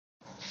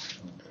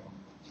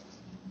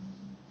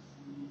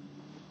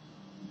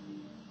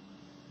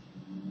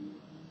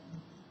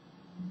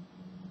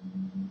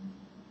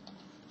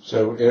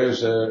So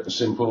here's a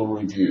simple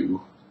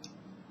review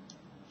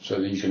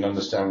so that you can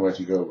understand where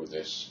to go with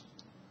this.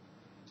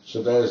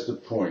 So there's the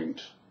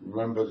point.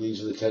 Remember,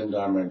 these are the 10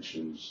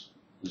 dimensions.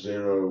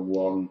 0,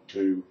 1,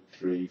 2,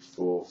 3,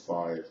 4,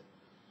 5,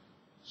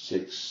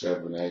 6,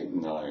 7, 8,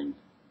 9.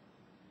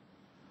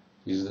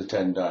 These are the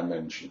 10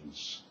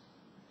 dimensions.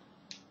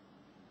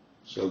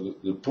 So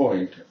the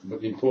point,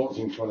 but the important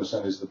thing to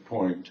understand is the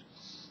point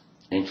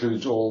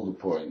includes all the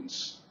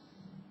points.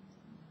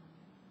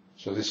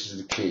 So this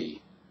is the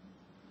key.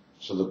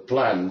 So the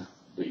plan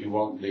that you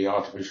want the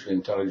artificial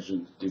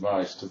intelligence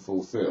device to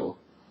fulfill,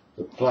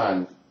 the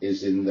plan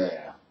is in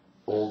there,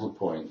 all the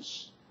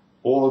points.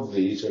 All of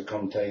these are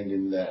contained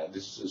in there.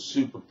 This is a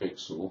super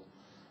pixel,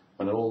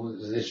 and all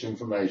this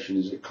information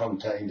is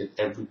contained at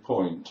every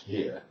point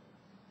here.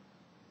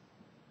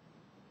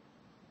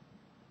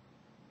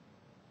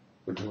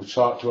 But to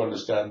start to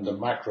understand the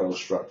macro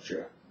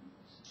structure,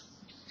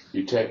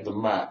 you take the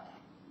map.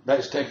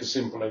 Let's take a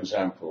simple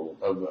example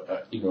of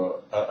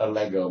a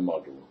Lego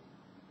model.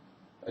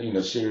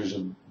 A series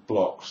of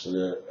blocks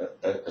that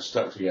are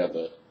stuck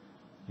together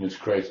to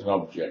create an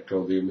object,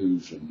 or the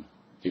illusion,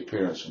 the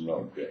appearance of an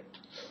object.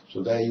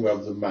 So there you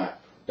have the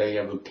map. There you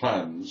have the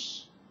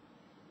plans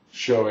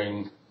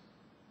showing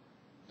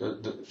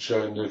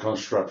the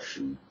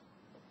construction.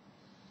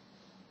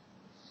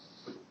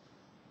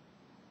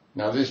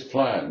 Now this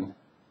plan,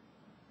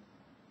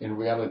 in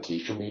reality,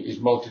 is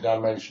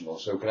multidimensional.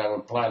 So it can have a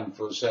plan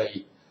for,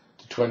 say,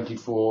 the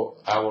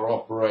 24-hour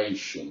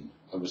operation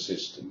of a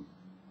system,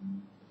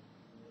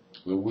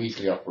 the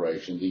weekly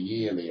operation, the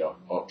yearly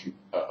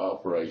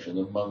operation,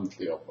 the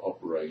monthly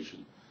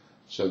operation.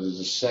 So there's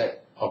a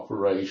set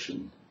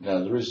operation. Now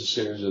there is a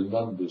series of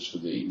numbers for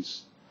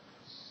these.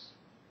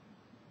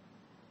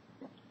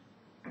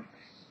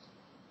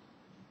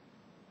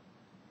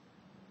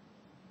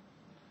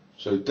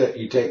 So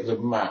you take the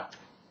map,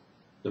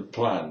 the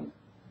plan.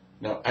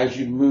 Now as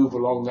you move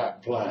along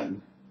that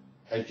plan,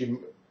 as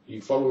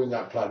you follow in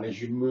that plan,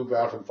 as you move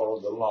out and follow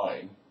the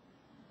line,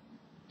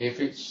 if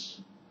it's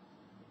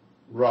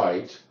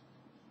right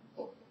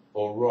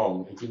or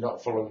wrong, if you're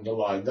not following the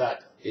line,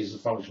 that is the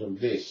function of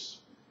this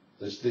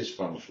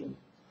function,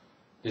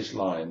 this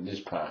line, this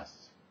path.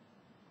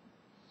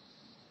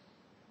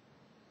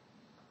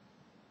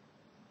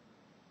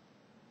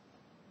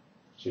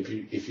 So if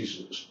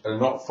you are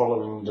not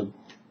following the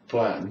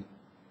plan,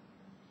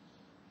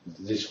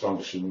 this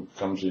function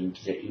comes in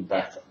to get you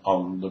back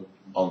on the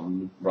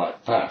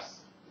right path,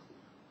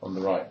 on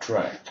the right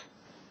track.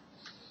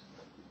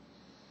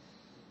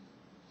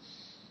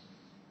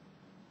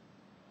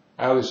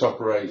 How this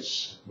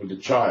operates with the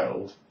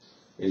child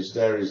is,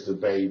 there is the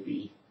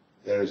baby,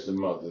 there is the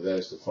mother,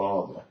 there's the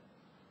father,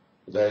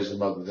 there's the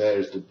mother,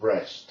 there's the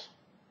breast.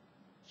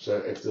 So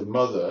if the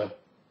mother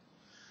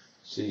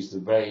sees the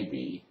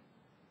baby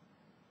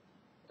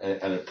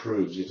and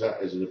approves, if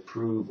that is an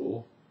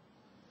approval,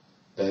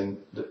 then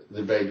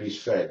the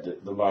baby's fed,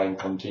 the line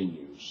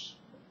continues.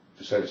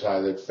 So it's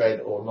either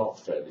fed or not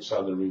fed, it's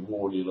either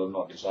rewarded or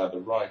not, it's either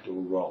right or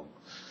wrong.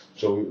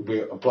 So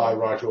we apply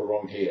right or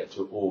wrong here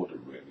to order,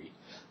 really.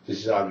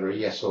 This is either a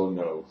yes or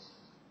no,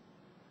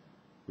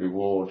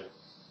 reward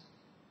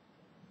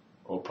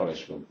or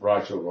punishment,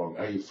 right or wrong.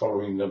 Are you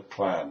following the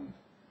plan?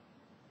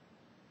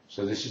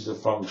 So this is the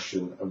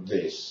function of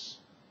this.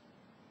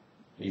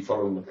 Are you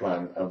following the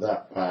plan of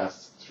that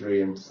path,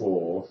 3 and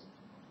 4,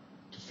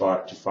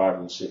 to 5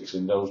 and 6,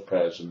 in those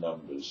pairs of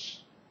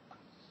numbers?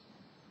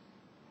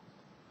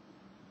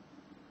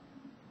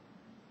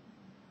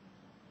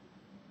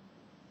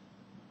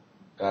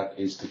 That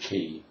is the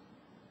key.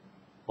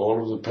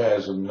 All of the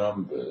pairs of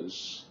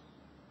numbers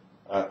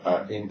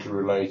are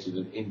interrelated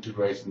and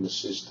integrated in the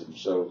system.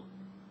 So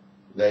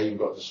there you've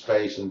got the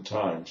space and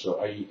time.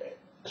 So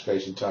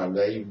space and time.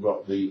 There you've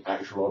got the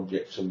actual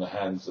objects and the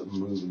hands that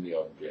move in the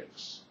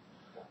objects.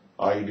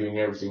 Are you doing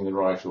everything in the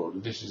right order?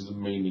 This is the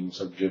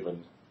meanings I've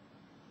given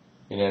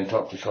in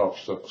Entoptic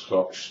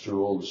Hopscotch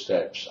through all the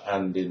steps,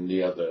 and in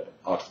the other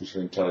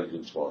artificial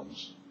intelligence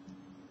ones.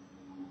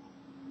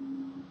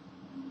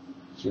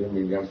 So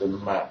you have the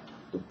map,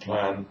 the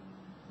plan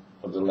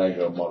of the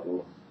Lego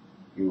model.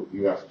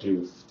 You have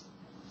to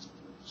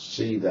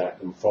see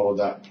that and follow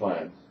that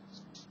plan.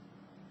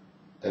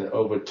 Then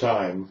over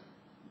time,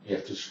 you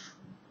have to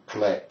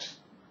collect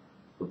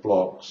the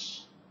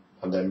blocks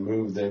and then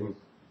move them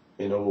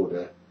in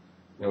order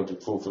to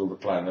fulfill the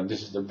plan. And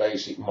this is the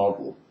basic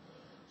model.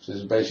 So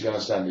the basic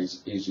understanding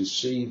is you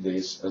see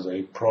this as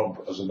an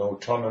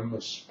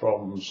autonomous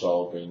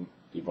problem-solving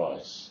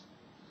device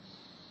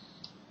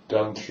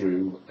done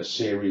through a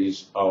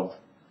series of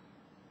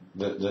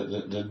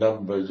the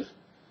numbered,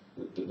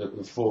 the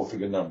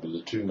 4-figure number,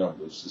 the 2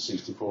 numbers, the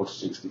 64 to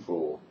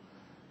 64.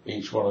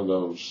 Each one of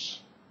those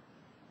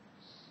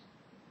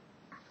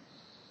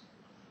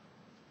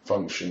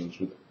functions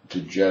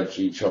to judge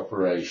each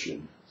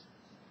operation,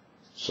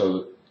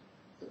 so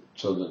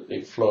that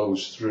it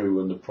flows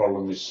through and the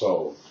problem is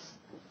solved.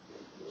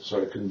 So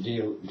it can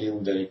deal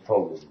with any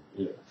problem.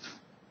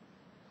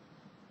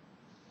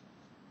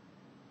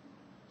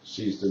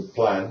 sees the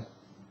plan,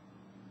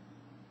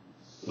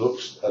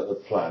 looks at the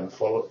plan,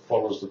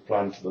 follows the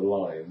plan to the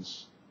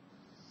lines,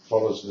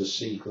 follows the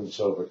sequence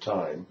over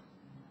time,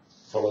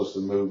 follows the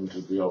movement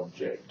of the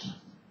object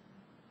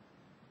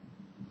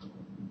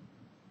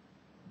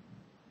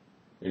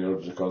in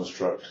order to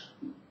construct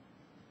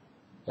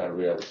that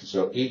reality.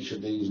 So each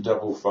of these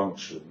double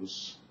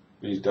functions,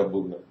 these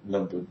double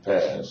numbered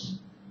pairs,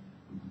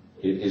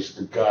 it is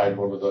to guide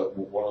one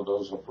of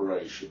those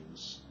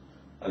operations,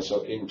 and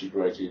so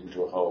integrate it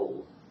into a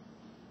whole,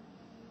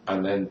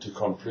 and then to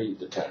complete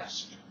the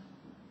task.